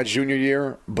after my junior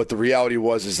year, but the reality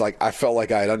is like I felt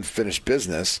like I had unfinished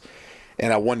business,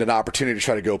 and I wanted an opportunity to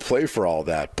try to go play for all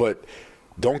that. But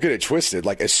don't get it twisted.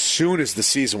 Like as soon as the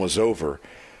season was over,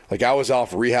 like I was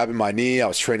off rehabbing my knee. I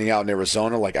was training out in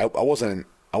Arizona. Like I wasn't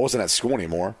at school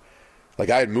anymore. Like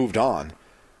I had moved on.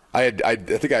 I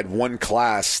think I had one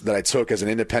class that I took as an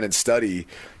independent study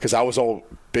because I was all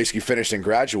basically finished and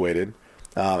graduated.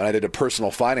 And I did a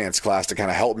personal finance class to kind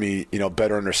of help me,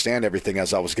 better understand everything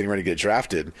as I was getting ready to get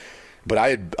drafted. But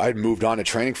I had moved on to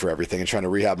training for everything and trying to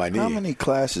rehab my knee. How many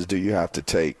classes do you have to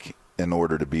take in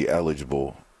order to be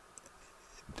eligible?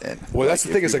 Well, that's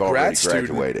the thing as a grad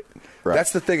student. Right.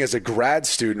 That's the thing as a grad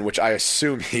student, which I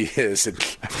assume he is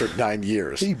after 9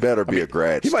 years. He better be a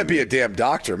grad student. He might be a damn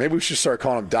doctor. Maybe we should start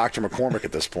calling him Dr. McCormick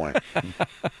at this point.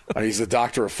 He's the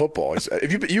doctor of football.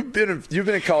 If you've been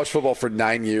in college football for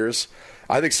 9 years,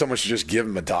 I think someone should just give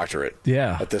him a doctorate.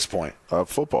 Yeah. At this point, of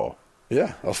football.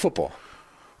 Yeah, of football.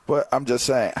 But I'm just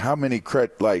saying, how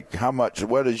much?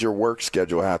 What does your work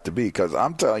schedule have to be? Because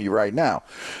I'm telling you right now,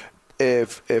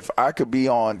 if I could be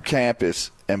on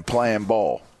campus and playing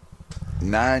ball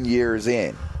 9 years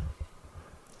in,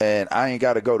 and I ain't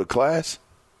got to go to class,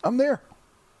 I'm there.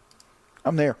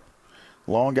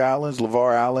 Long Island's,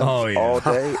 LaVar Island's, all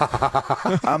day.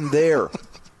 I'm there.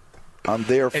 I'm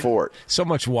there for it. So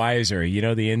much wiser. You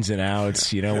know the ins and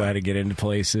outs. You know how to get into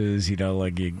places. You know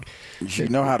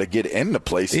how to get into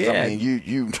places. Yeah. I mean,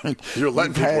 you're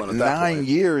letting people had in at that 9 point.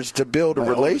 years to build a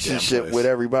relationship with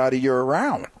everybody you're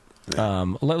around.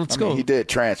 Let's go. He did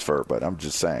transfer, but I'm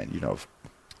just saying,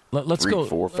 let's 3, go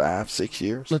 4, 5, 6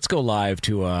 years. Let's go live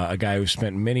to a guy who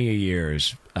spent many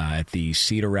years at the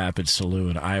Cedar Rapids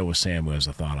Saloon. Iowa Sam who has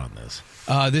a thought on this.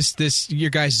 This your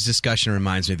guys' discussion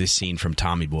reminds me of this scene from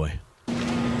Tommy Boy.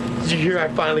 Did you hear I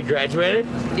finally graduated?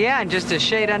 Yeah, and just a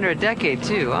shade under a decade,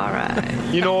 too. All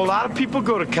right. A lot of people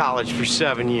go to college for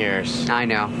 7 years. I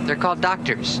know. They're called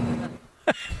doctors.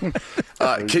 Is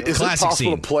it possible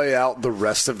scene. to play out the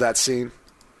rest of that scene?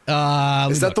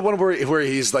 Is that the one where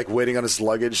he's like waiting on his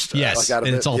luggage? Yes, and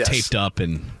it's all taped up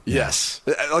and yes,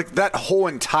 like that whole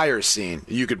entire scene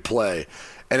you could play,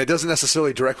 and it doesn't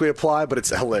necessarily directly apply, but it's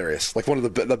hilarious. Like one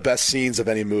of the best scenes of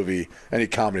any movie, any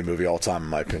comedy movie all time, in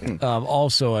my opinion.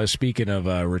 Also, speaking of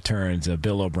returns,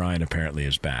 Bill O'Brien apparently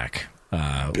is back.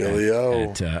 Billy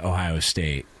O at Ohio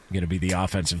State, going to be the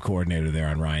offensive coordinator there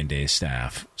on Ryan Day's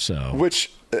staff. So,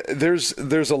 which there's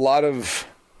a lot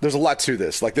to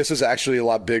this. Like, this is actually a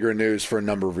lot bigger news for a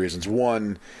number of reasons.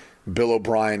 One, Bill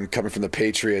O'Brien coming from the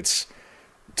Patriots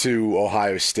to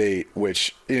Ohio State,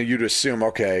 which you'd assume,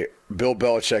 okay, Bill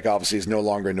Belichick obviously is no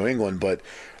longer in New England, but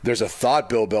there's a thought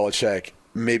Bill Belichick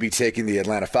may be taking the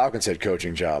Atlanta Falcons head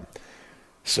coaching job.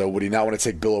 So would he not want to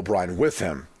take Bill O'Brien with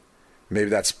him? Maybe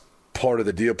that's part of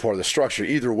the deal, part of the structure.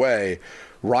 Either way,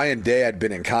 Ryan Day had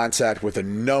been in contact with a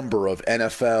number of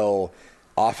NFL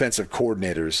offensive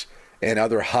coordinators and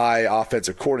other high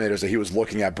offensive coordinators that he was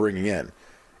looking at bringing in,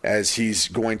 as he's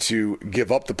going to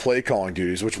give up the play calling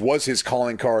duties, which was his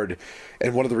calling card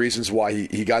and one of the reasons why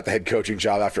he got the head coaching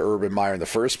job after Urban Meyer in the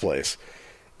first place.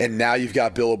 And now you've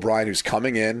got Bill O'Brien who's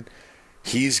coming in.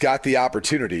 He's got the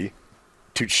opportunity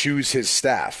to choose his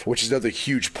staff, which is another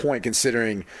huge point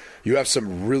considering you have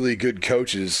some really good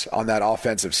coaches on that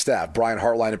offensive staff. Brian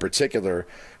Hartline in particular,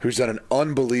 who's done an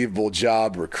unbelievable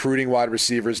job recruiting wide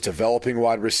receivers, developing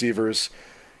wide receivers.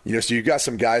 So you've got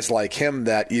some guys like him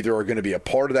that either are going to be a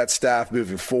part of that staff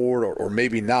moving forward or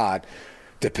maybe not,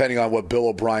 depending on what Bill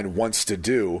O'Brien wants to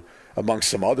do, amongst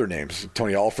some other names.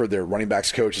 Tony Alford, their running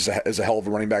backs coach, is a hell of a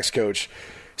running backs coach.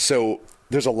 So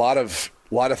there's a lot of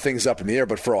things up in the air,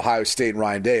 but for Ohio State and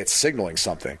Ryan Day, it's signaling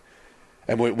something.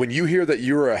 And when you hear that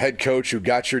you were a head coach who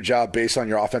got your job based on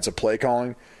your offensive play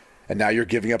calling, and now you're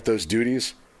giving up those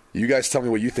duties, you guys tell me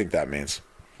what you think that means.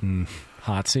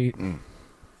 Hot seat?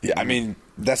 Yeah, I mean,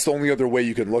 that's the only other way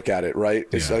you can look at it, right?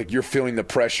 It's like you're feeling the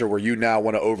pressure where you now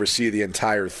want to oversee the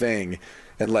entire thing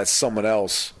and let someone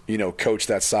else, coach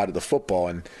that side of the football.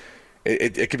 And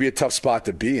it could be a tough spot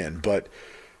to be in, but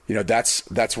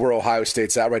that's where Ohio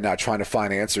State's at right now, trying to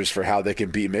find answers for how they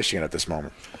can beat Michigan at this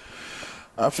moment.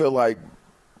 I feel like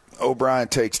O'Brien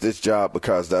takes this job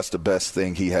because that's the best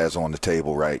thing he has on the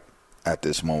table right at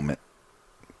this moment.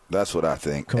 That's what I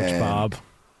think. Coach Bob.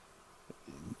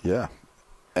 Yeah.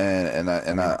 And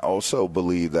I also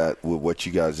believe that with what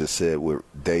you guys just said, with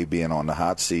Day being on the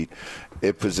hot seat,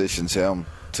 it positions him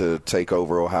to take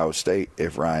over Ohio State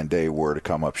if Ryan Day were to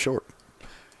come up short.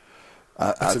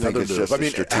 I think it's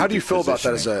just how do you feel about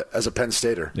that as a Penn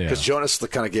Stater? Yeah. Because Jonas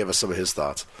kind of gave us some of his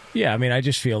thoughts. Yeah, I mean, I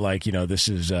just feel like, this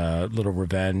is a little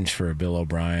revenge for Bill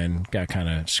O'Brien. Got kind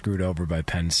of screwed over by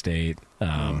Penn State.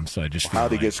 So I just feel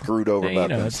How'd he get screwed over by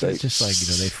Penn State? It's just like,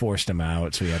 they forced him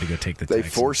out, so he had to go take the They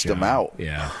forced him out?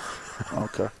 Yeah.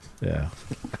 Okay. Yeah.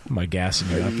 Am I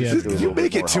gassing you up yet? You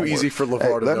make it too easy for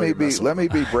LaVar to know. Let me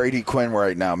be Brady Quinn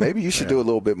right now. Maybe you should do a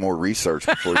little bit more research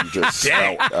before you just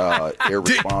spout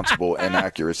irresponsible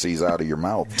inaccuracies out of your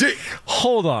mouth.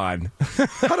 Hold on.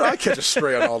 How did I catch a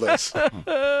stray on all this? How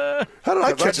did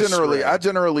I catch a stray? I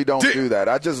generally don't do that.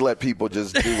 I just let people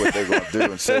just do what they're going to do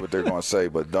and say what they're going to say,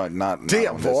 but not in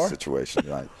this situation.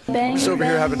 Right. Just over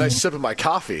here having a nice sip of my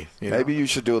coffee. Maybe you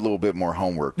should do a little bit more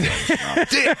homework.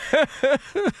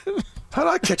 How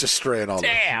did I catch a stray in all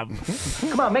this? Damn.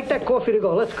 Come on, make that coffee to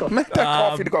go. Let's go. Make that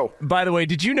coffee to go. By the way,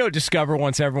 did you know Discover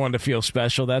wants everyone to feel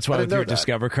special? That's why with your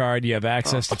Discover card, you have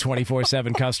access to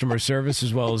 24/7 customer service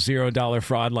as well as $0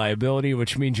 fraud liability,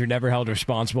 which means you're never held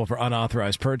responsible for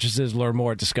unauthorized purchases. Learn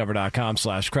more at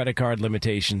discover.com/credit card.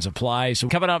 Limitations apply. So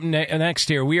coming up next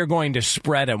here, we are going to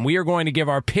spread them. We are going to give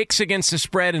our picks against the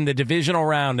spread in the divisional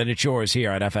round, and it's yours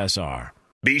here at FSR.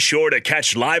 Be sure to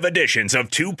catch live editions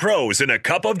of Two Pros and a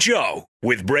Cup of Joe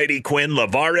with Brady Quinn,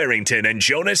 LaVar Arrington, and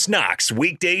Jonas Knox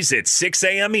weekdays at 6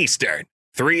 a.m. Eastern,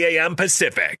 3 a.m.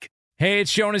 Pacific. Hey,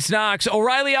 it's Jonas Knox.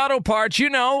 O'Reilly Auto Parts,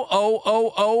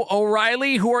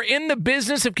 O'Reilly, who are in the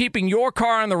business of keeping your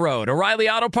car on the road. O'Reilly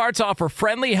Auto Parts offer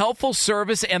friendly, helpful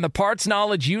service and the parts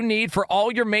knowledge you need for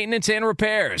all your maintenance and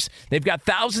repairs. They've got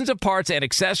thousands of parts and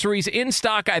accessories in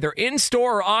stock, either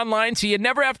in-store or online, so you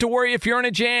never have to worry if you're in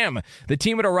a jam. The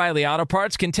team at O'Reilly Auto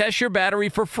Parts can test your battery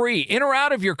for free, in or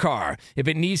out of your car. If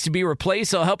it needs to be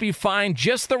replaced, they'll help you find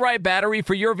just the right battery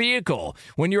for your vehicle.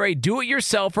 When you're a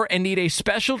do-it-yourselfer and need a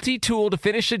specialty tool to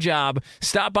finish the job,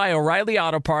 stop by O'Reilly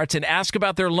Auto Parts and ask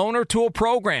about their loaner tool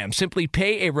program. Simply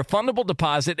pay a refundable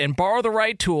deposit and borrow the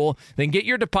right tool, then get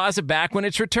your deposit back when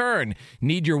it's returned.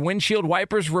 Need your windshield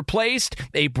wipers replaced,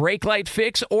 a brake light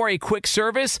fix, or a quick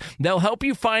service? They'll help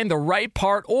you find the right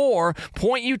part or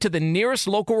point you to the nearest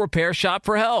local repair shop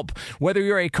for help. Whether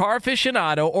you're a car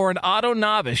aficionado or an auto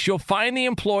novice, you'll find the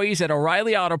employees at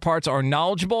O'Reilly Auto Parts are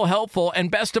knowledgeable, helpful,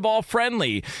 and best of all,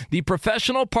 friendly. The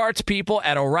professional parts people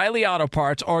at O'Reilly Auto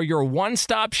Parts are your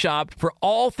one-stop shop for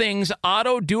all things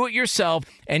auto do-it-yourself,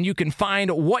 and you can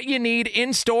find what you need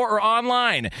in-store or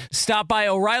online. Stop by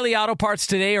O'Reilly Auto Parts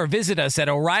today or visit us at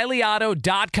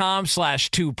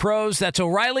O'ReillyAuto.com/2pros. That's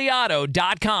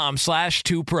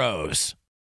O'ReillyAuto.com/2pros.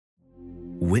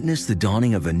 Witness the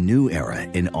dawning of a new era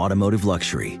in automotive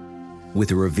luxury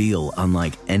with a reveal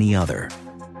unlike any other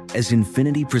as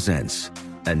Infiniti presents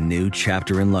a new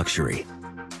chapter in luxury.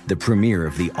 The premiere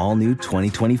of the all-new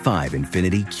 2025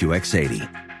 Infiniti QX80.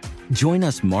 Join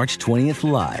us March 20th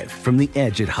live from the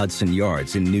Edge at Hudson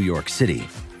Yards in New York City,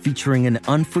 featuring an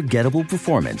unforgettable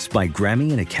performance by Grammy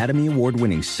and Academy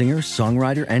Award-winning singer,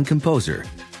 songwriter, and composer,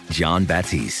 Jon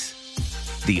Batiste.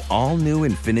 The all-new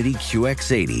Infiniti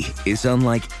QX80 is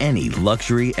unlike any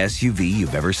luxury SUV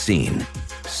you've ever seen.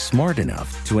 Smart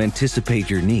enough to anticipate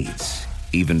your needs,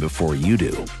 even before you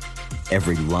do.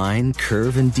 Every line,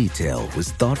 curve, and detail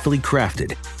was thoughtfully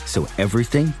crafted, so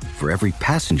everything for every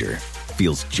passenger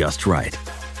feels just right.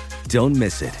 Don't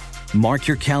miss it. Mark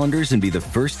your calendars and be the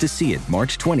first to see it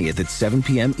March 20th at 7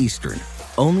 p.m. Eastern,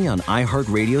 only on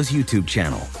iHeartRadio's YouTube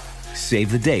channel.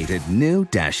 Save the date at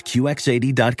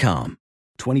new-QX80.com.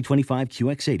 2025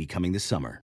 QX80 coming this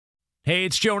summer. Hey,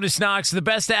 it's Jonas Knox. The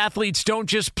best athletes don't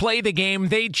just play the game,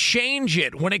 they change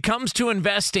it. When it comes to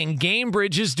investing,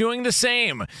 GameBridge is doing the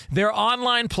same. Their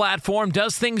online platform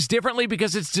does things differently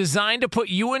because it's designed to put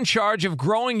you in charge of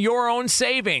growing your own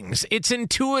savings. It's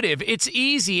intuitive, it's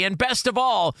easy, and best of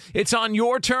all, it's on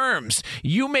your terms.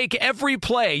 You make every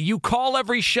play, you call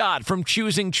every shot, from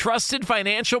choosing trusted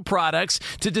financial products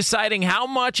to deciding how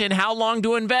much and how long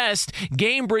to invest.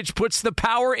 GameBridge puts the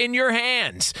power in your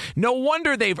hands. No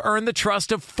wonder they've earned the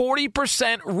trust of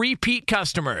 40% repeat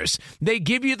customers. They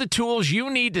give you the tools you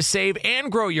need to save and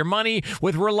grow your money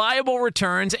with reliable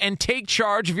returns and take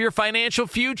charge of your financial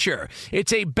future.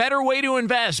 It's a better way to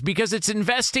invest because it's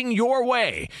investing your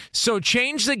way. So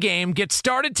change the game. Get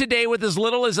started today with as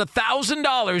little as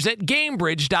 $1,000 at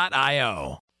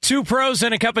GameBridge.io. Two pros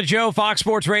and a cup of Joe, Fox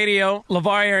Sports Radio.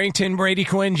 LaVar Arrington, Brady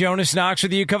Quinn, Jonas Knox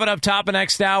with you. Coming up top of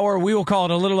next hour, we will call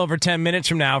it a little over 10 minutes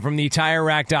from now from the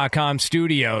TireRack.com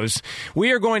studios.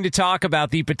 We are going to talk about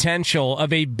the potential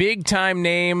of a big-time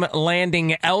name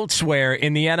landing elsewhere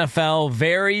in the NFL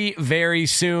very, very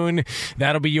soon.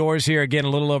 That'll be yours here again a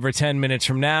little over 10 minutes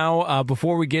from now.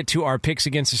 Before we get to our picks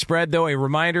against the spread, though, a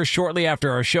reminder, shortly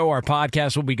after our show, our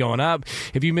podcast will be going up.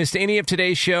 If you missed any of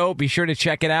today's show, be sure to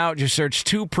check it out. Just search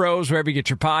Two Pros wherever you get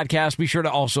your podcast. Be sure to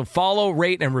also follow,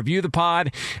 rate, and review the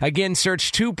pod. Again,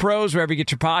 search Two Pros wherever you get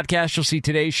your podcast. You'll see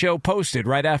today's show posted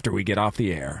right after we get off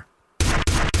the air.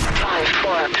 5,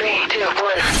 4, 3, 2,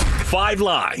 1. 5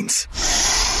 lines.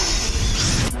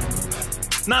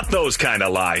 Not those kind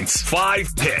of lines.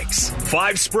 5 picks,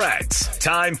 5 spreads.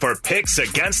 Time for Picks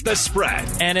Against the Spread.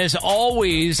 And as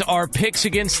always, our Picks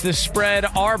Against the Spread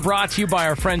are brought to you by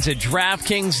our friends at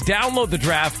DraftKings. Download the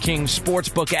DraftKings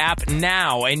Sportsbook app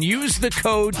now and use the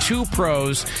code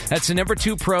 2PROS. That's the number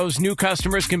 2PROS. New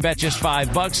customers can bet just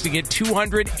 $5 to get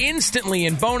 $200 instantly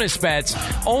in bonus bets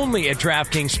only at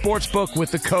DraftKings Sportsbook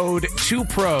with the code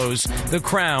 2PROS. The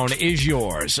crown is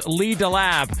yours. Lee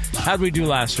DeLab, how'd we do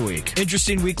last week?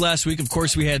 Interesting week last week. Of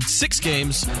course, we had 6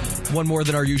 games, one more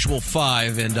than our usual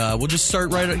 5, and we'll just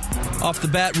start right off the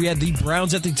bat. We had the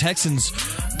Browns at the Texans.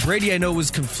 Brady, I know, was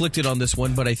conflicted on this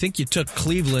one, but I think you took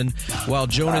Cleveland, while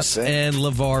Jonas and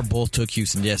LaVar both took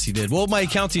Houston. Yes, he did. Well, my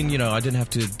accounting, I didn't have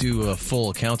to do a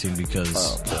full accounting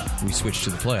because we switched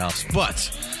to the playoffs,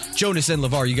 but Jonas and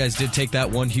LaVar, you guys did take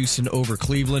that one, Houston over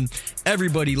Cleveland.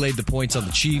 Everybody laid the points on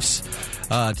the Chiefs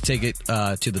to take it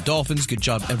to the Dolphins. Good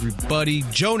job, everybody.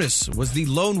 Jonas was the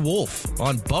lone wolf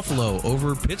on Buffalo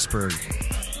over Pittsburgh.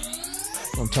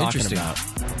 What I'm talking about.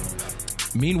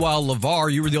 Meanwhile,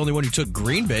 LaVar, you were the only one who took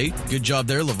Green Bay. Good job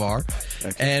there, LaVar.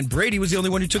 And Brady was the only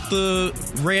one who took the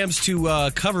Rams to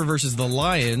cover versus the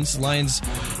Lions. Lions,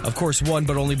 of course, won,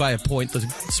 but only by a point. The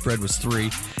spread was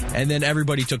 3. And then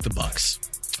everybody took the Bucs.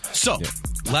 So,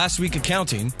 last week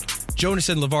accounting, Jonas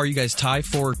and LaVar, you guys tie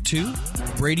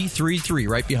 4-2. Brady 3-3,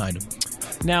 right behind him.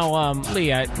 Now,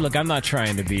 Lee, look, I'm not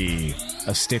trying to be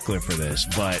a stickler for this,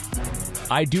 but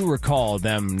I do recall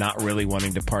them not really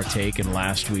wanting to partake in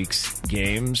last week's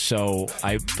game, so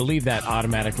I believe that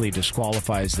automatically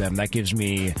disqualifies them. That gives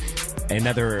me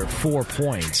another 4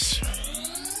 points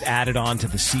added on to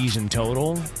the season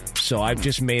total. So I've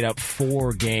just made up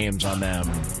 4 games on them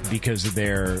because of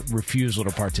their refusal to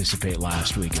participate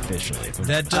last week officially.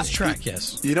 That does track,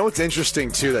 yes. You know what's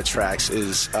interesting, too, that tracks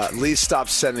is Lee stopped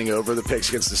sending over the picks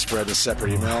against the spread in a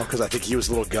separate email because I think he was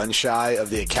a little gun-shy of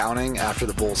the accounting after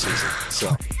the bowl season.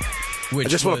 So I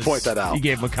just want to point that out. You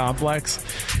gave him a complex?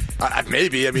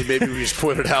 Maybe. Maybe we just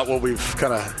pointed out what we've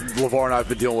kind of, LaVar and I have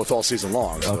been dealing with all season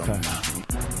long. So. Okay.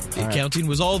 The accounting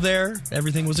was all there.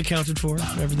 Everything was accounted for.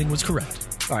 Everything was correct.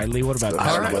 All right, Lee, what about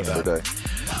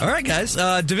All right, guys.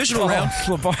 Divisional round.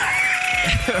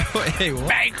 Hey, what?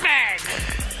 Bang,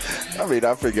 bang.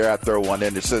 I figure I'd throw one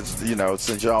in there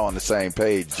since y'all on the same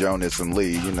page, Jonas and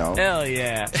Lee, Hell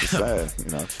yeah. Just saying,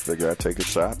 figure I'd take a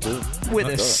shot, too. With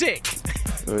a sick.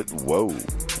 Whoa.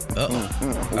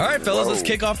 All right, fellas, let's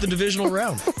kick off the divisional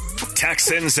round.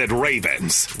 Texans at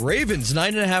Ravens. Ravens,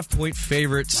 9.5-point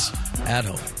favorites at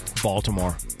home.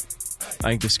 Baltimore. I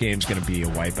think this game's going to be a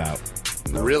wipeout.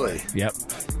 Really? Yep.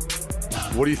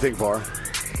 What do you think, VAR?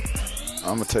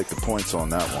 I'm going to take the points on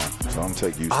that one. So I'm going to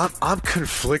take Houston. I'm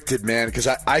conflicted, man, because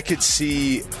I could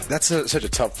see that's such a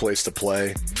tough place to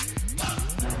play.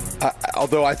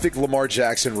 Although I think Lamar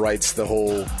Jackson writes the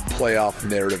whole playoff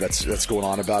narrative that's going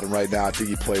on about him right now. I think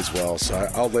he plays well, so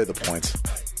I'll lay the points.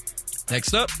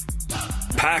 Next up,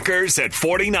 Packers at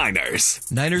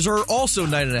 49ers. Niners are also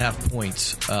 9.5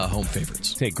 points home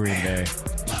favorites. Take Green Bay.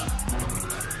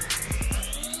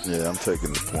 Yeah, I'm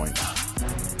taking the point.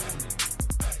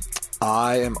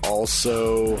 I am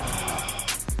also.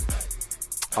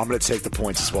 I'm going to take the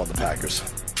points as well in the Packers.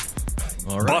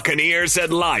 All right. Buccaneers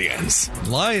at Lions.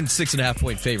 Lions 6.5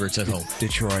 point favorites at home.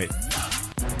 Detroit.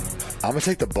 I'm going to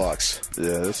take the Bucks.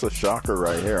 Yeah, it's a shocker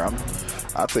right here.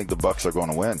 I think the Bucks are going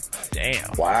to win. Damn.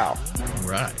 Wow. All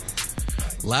right.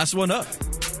 Last one up.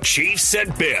 Chiefs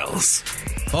at Bills.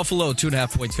 Buffalo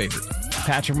 2.5 points favorite.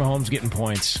 Patrick Mahomes getting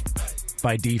points.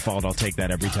 By default, I'll take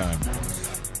that every time.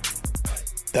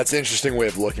 That's an interesting way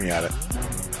of looking at it.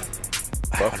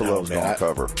 Buffalo's going to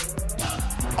cover.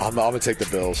 I'm going to take the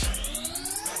Bills.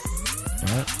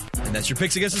 All right. And that's your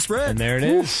picks against the spread. And there it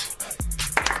is.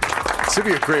 It's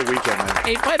going to be a great weekend, man.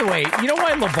 Hey, by the way, you know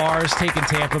why LaVar's taking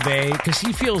Tampa Bay? Because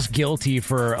he feels guilty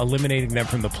for eliminating them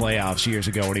from the playoffs years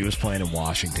ago when he was playing in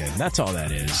Washington. That's all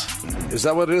that is. Is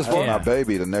that what it is? I had my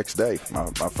baby the next day, my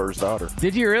first daughter.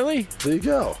 Did you really? There you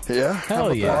go. Yeah.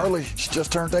 Hell yeah. Barley. She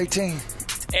just turned 18.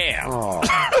 Damn. Oh.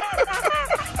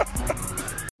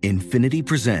 Infiniti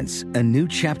presents a new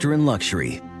chapter in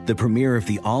luxury, the premiere of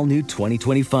the all-new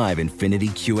 2025 Infiniti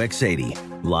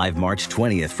QX80, live March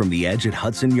 20th from the Edge at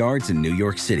Hudson Yards in New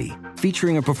York City,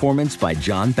 featuring a performance by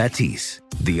John Batiste.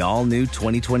 The all-new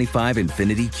 2025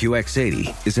 Infiniti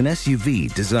QX80 is an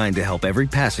SUV designed to help every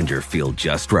passenger feel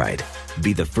just right.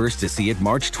 Be the first to see it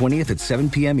March 20th at 7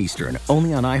 p.m. Eastern,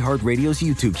 only on iHeartRadio's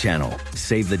YouTube channel.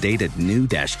 Save the date at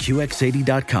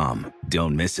new-QX80.com.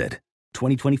 Don't miss it.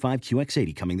 2025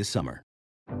 QX80 coming this summer.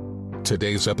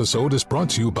 Today's episode is brought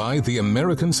to you by the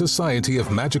American Society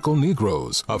of Magical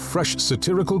Negroes, a fresh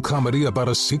satirical comedy about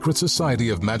a secret society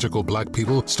of magical black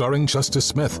people starring Justice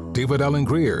Smith, David Allen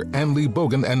Greer, Ann Lee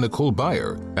Bogan, and Nicole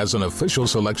Byer. As an official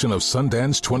selection of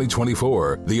Sundance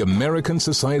 2024, the American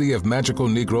Society of Magical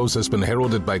Negroes has been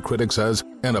heralded by critics as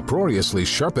an uproariously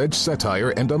sharp-edged satire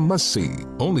and a must-see.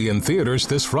 Only in theaters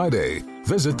this Friday.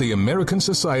 Visit the American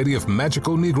Society of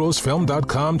Magical Negroes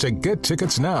Film.com to get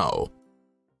tickets now.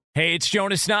 Hey, it's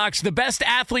Jonas Knox. The best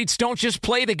athletes don't just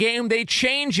play the game, they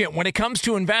change it. When it comes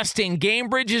to investing,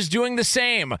 GameBridge is doing the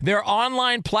same. Their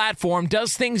online platform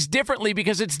does things differently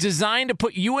because it's designed to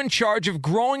put you in charge of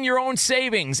growing your own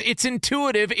savings. It's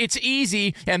intuitive, it's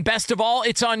easy, and best of all,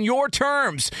 it's on your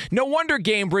terms. No wonder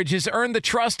GameBridge has earned the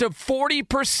trust of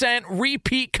 40%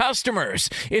 repeat customers.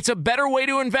 It's a better way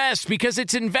to invest because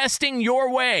it's investing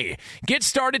your way. Get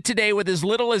started today with as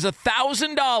little as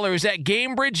 $1,000 at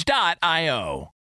GameBridge.io.